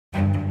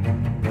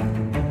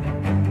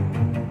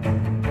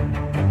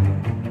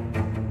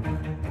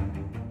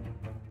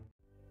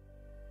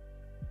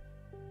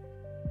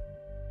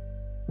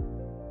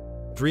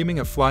dreaming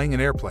of flying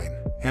an airplane?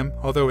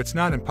 Although it's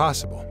not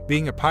impossible,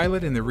 being a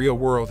pilot in the real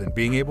world and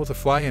being able to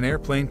fly an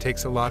airplane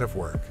takes a lot of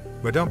work.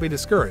 But don't be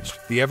discouraged,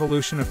 the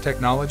evolution of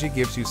technology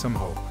gives you some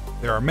hope.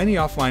 There are many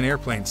offline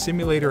airplane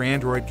simulator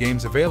Android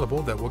games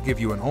available that will give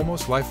you an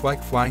almost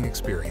lifelike flying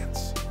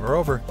experience.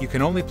 Moreover, you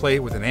can only play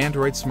it with an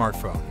Android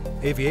smartphone.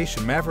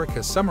 Aviation Maverick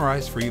has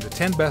summarized for you the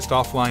 10 best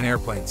offline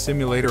airplane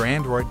simulator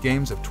Android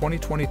games of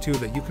 2022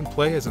 that you can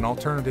play as an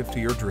alternative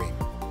to your dream.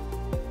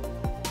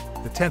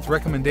 The 10th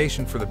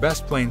recommendation for the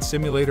best plane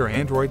simulator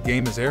Android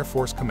game is Air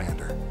Force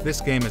Commander. This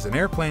game is an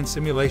airplane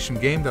simulation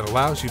game that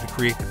allows you to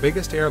create the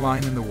biggest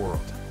airline in the world.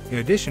 In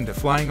addition to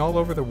flying all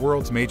over the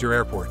world's major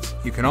airports,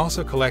 you can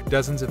also collect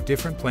dozens of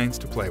different planes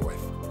to play with.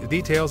 The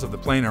details of the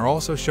plane are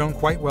also shown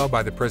quite well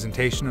by the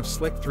presentation of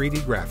slick 3D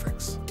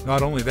graphics.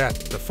 Not only that,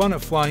 the fun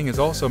of flying is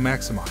also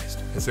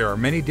maximized, as there are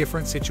many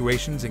different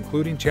situations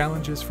including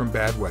challenges from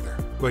bad weather.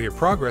 But your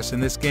progress in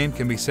this game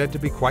can be said to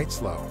be quite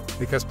slow,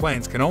 because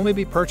planes can only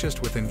be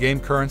purchased with in-game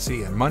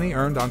currency and money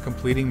earned on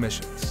completing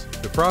missions.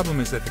 The problem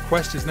is that the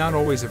quest is not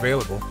always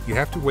available, you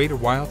have to wait a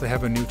while to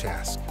have a new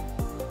task.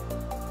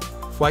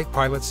 Flight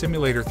Pilot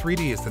Simulator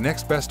 3D is the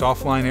next best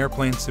offline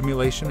airplane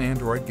simulation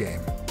Android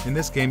game. In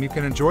this game you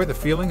can enjoy the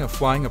feeling of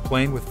flying a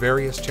plane with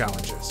various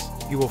challenges.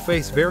 You will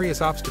face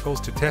various obstacles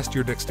to test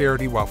your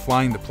dexterity while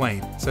flying the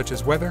plane, such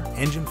as weather,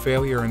 engine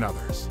failure, and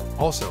others.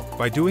 Also,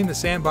 by doing the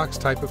sandbox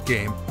type of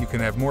game, you can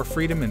have more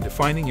freedom in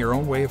defining your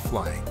own way of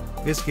flying.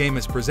 This game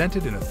is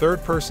presented in a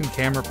third-person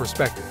camera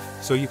perspective,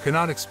 so you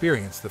cannot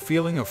experience the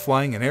feeling of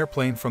flying an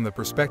airplane from the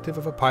perspective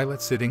of a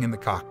pilot sitting in the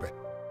cockpit.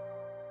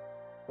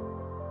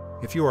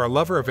 If you are a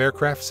lover of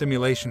aircraft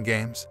simulation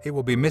games, it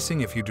will be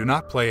missing if you do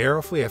not play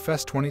Aeroflot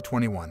FS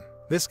 2021.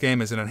 This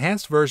game is an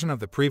enhanced version of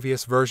the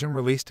previous version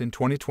released in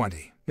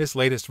 2020. This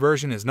latest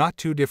version is not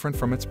too different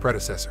from its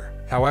predecessor.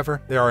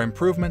 However, there are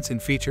improvements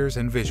in features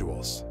and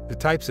visuals. The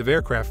types of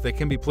aircraft that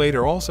can be played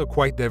are also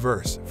quite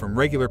diverse, from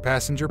regular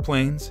passenger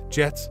planes,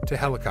 jets, to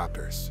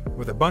helicopters.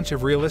 With a bunch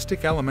of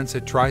realistic elements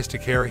it tries to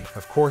carry,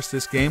 of course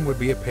this game would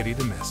be a pity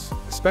to miss,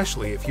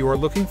 especially if you are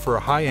looking for a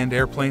high-end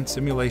airplane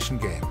simulation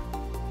game.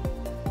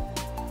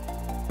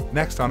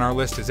 Next on our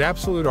list is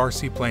Absolute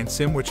RC Plane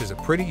Sim, which is a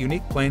pretty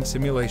unique plane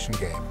simulation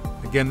game.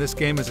 Again, this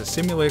game is a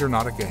simulator,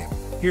 not a game.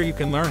 Here you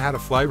can learn how to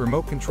fly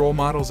remote control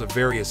models of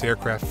various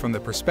aircraft from the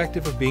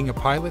perspective of being a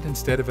pilot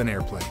instead of an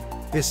airplane.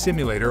 This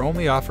simulator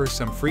only offers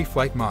some free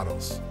flight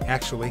models.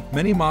 Actually,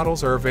 many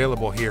models are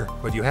available here,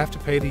 but you have to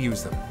pay to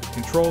use them.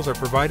 Controls are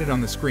provided on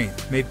the screen,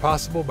 made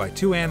possible by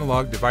two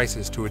analog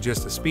devices to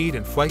adjust the speed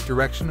and flight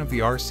direction of the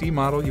RC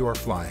model you are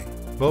flying.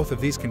 Both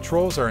of these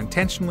controls are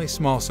intentionally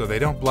small so they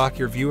don't block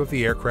your view of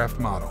the aircraft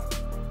model.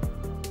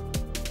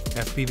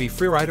 FPV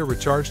Freerider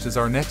Recharged is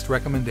our next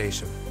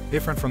recommendation.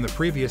 Different from the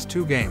previous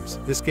two games,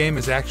 this game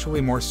is actually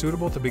more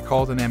suitable to be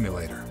called an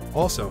emulator.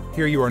 Also,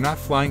 here you are not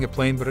flying a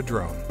plane but a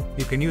drone.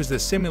 You can use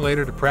this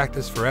simulator to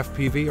practice for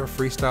FPV or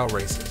freestyle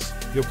races.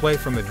 You'll play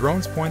from the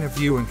drone's point of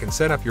view and can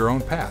set up your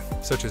own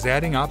path, such as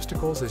adding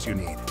obstacles as you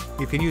need.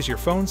 You can use your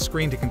phone's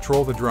screen to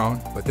control the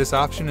drone, but this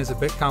option is a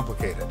bit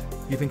complicated.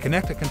 You can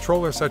connect a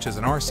controller such as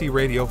an RC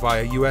radio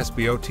via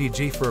USB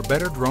OTG for a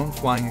better drone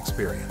flying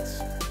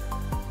experience.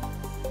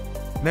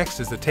 Next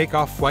is the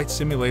Takeoff Flight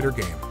Simulator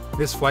game.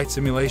 This flight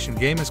simulation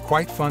game is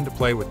quite fun to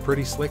play with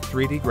pretty slick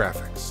 3D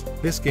graphics.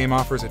 This game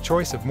offers a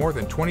choice of more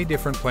than 20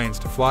 different planes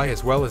to fly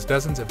as well as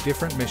dozens of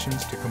different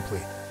missions to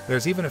complete.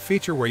 There's even a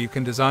feature where you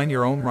can design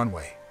your own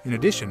runway. In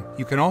addition,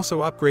 you can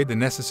also upgrade the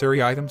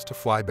necessary items to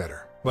fly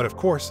better. But of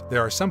course,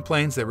 there are some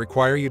planes that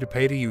require you to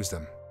pay to use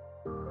them.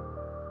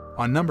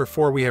 On number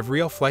 4 we have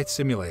Real Flight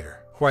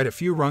Simulator. Quite a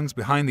few rungs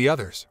behind the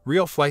others,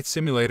 Real Flight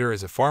Simulator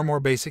is a far more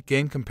basic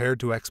game compared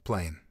to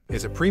X-Plane.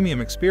 It's a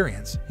premium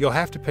experience. You'll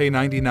have to pay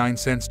 99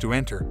 cents to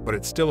enter, but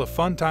it's still a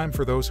fun time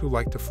for those who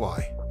like to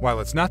fly. While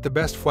it's not the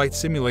best flight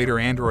simulator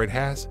Android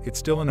has, it's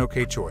still an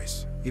okay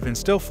choice. You can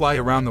still fly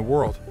around the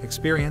world,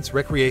 experience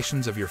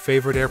recreations of your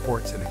favorite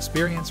airports, and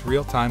experience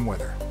real-time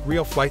weather.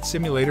 Real Flight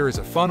Simulator is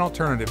a fun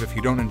alternative if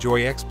you don't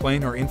enjoy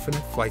X-Plane or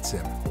Infinite Flight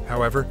Sim.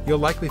 However, you'll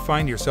likely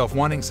find yourself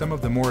wanting some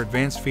of the more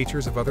advanced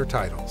features of other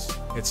titles.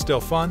 It's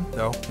still fun,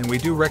 though, and we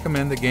do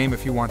recommend the game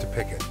if you want to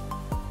pick it.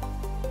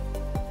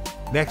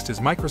 Next is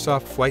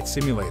Microsoft Flight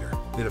Simulator.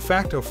 The de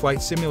facto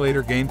flight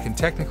simulator game can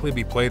technically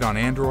be played on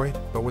Android,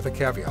 but with a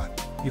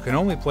caveat. You can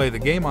only play the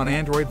game on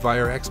Android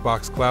via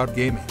Xbox Cloud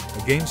Gaming,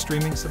 a game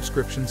streaming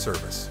subscription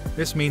service.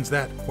 This means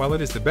that, while it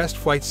is the best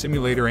flight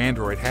simulator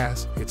Android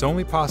has, it's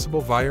only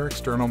possible via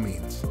external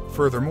means.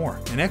 Furthermore,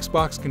 an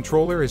Xbox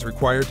controller is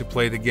required to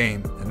play the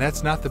game, and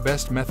that's not the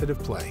best method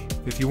of play.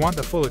 If you want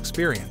the full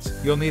experience,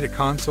 you'll need a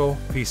console,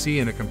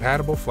 PC, and a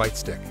compatible flight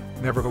stick.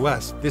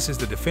 Nevertheless, this is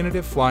the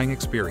definitive flying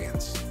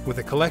experience. With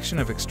a collection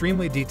of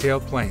extremely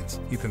detailed planes,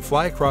 you can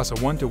fly across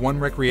a one-to-one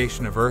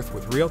recreation of Earth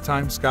with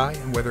real-time sky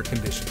and weather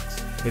conditions.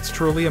 It's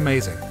truly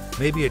amazing.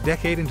 Maybe a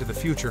decade into the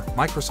future,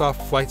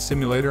 Microsoft Flight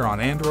Simulator on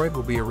Android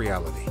will be a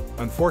reality.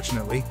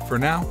 Unfortunately, for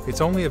now, it's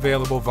only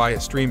available via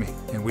streaming,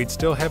 and we'd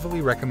still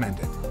heavily recommend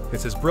it.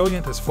 It's as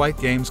brilliant as flight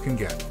games can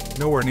get.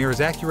 Nowhere near as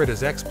accurate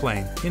as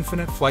X-Plane,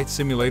 Infinite Flight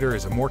Simulator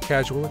is a more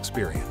casual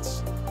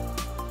experience.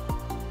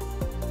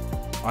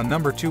 On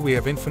number 2 we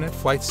have Infinite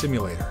Flight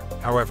Simulator.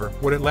 However,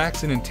 what it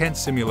lacks in intense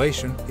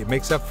simulation, it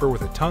makes up for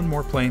with a ton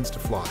more planes to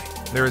fly.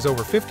 There is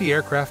over 50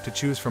 aircraft to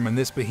choose from in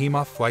this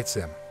behemoth flight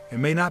sim. It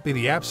may not be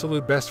the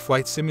absolute best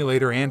flight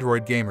simulator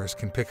Android gamers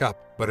can pick up,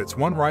 but it's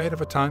one riot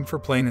of a time for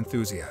plane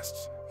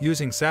enthusiasts.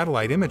 Using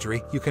satellite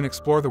imagery, you can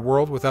explore the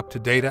world with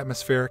up-to-date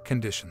atmospheric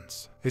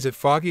conditions. Is it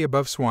foggy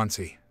above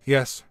Swansea?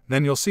 Yes,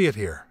 then you'll see it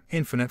here.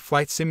 Infinite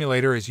Flight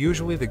Simulator is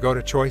usually the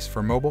go-to choice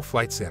for mobile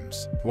flight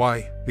sims.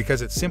 Why?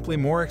 Because it's simply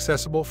more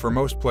accessible for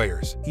most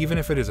players, even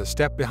if it is a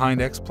step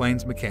behind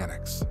X-Plane's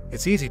mechanics.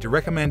 It's easy to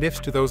recommend ifs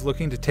to those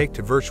looking to take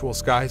to virtual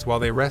skies while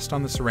they rest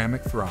on the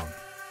ceramic throne.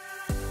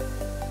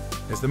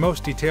 As the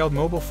most detailed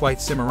mobile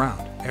flight sim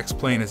around,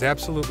 X-Plane is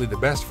absolutely the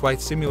best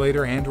flight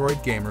simulator Android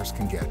gamers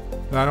can get.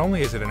 Not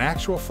only is it an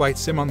actual flight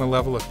sim on the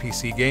level of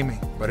PC gaming,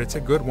 but it's a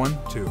good one,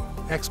 too.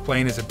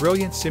 X-Plane is a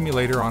brilliant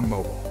simulator on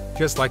mobile.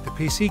 Just like the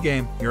PC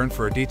game, you're in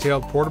for a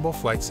detailed portable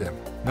flight sim.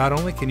 Not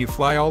only can you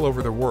fly all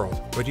over the world,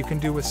 but you can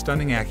do with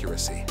stunning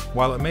accuracy.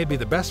 While it may be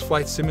the best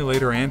flight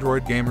simulator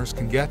Android gamers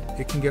can get,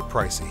 it can get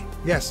pricey.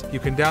 Yes, you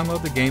can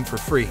download the game for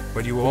free,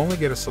 but you will only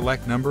get a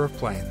select number of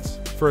planes.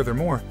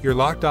 Furthermore, you're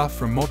locked off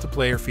from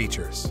multiplayer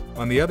features.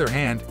 On the other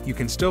hand, you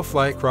can still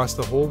fly across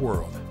the whole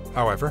world.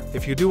 However,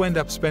 if you do end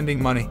up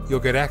spending money, you'll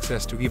get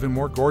access to even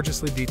more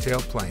gorgeously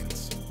detailed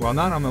planes. While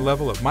not on the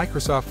level of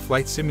Microsoft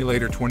Flight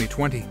Simulator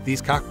 2020,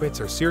 these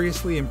cockpits are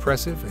seriously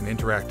impressive and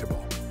interactable.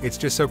 It's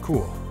just so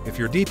cool. If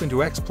you're deep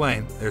into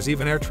X-Plane, there's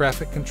even air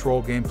traffic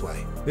control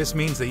gameplay. This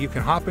means that you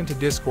can hop into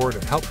Discord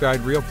and help guide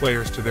real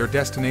players to their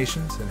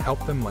destinations and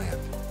help them land.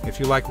 If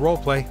you like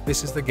roleplay,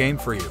 this is the game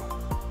for you.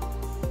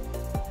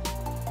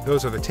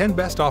 Those are the 10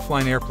 best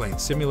offline airplane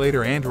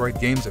simulator Android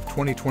games of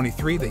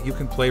 2023 that you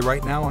can play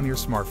right now on your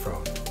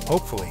smartphone.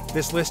 Hopefully,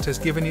 this list has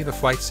given you the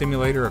flight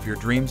simulator of your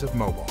dreams of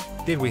mobile.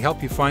 Did we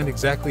help you find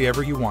exactly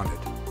ever you wanted?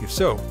 If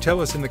so,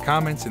 tell us in the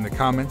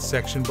comments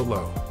section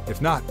below.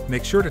 If not,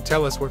 make sure to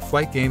tell us what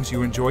flight games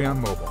you enjoy on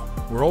mobile.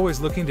 We're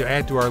always looking to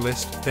add to our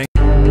list.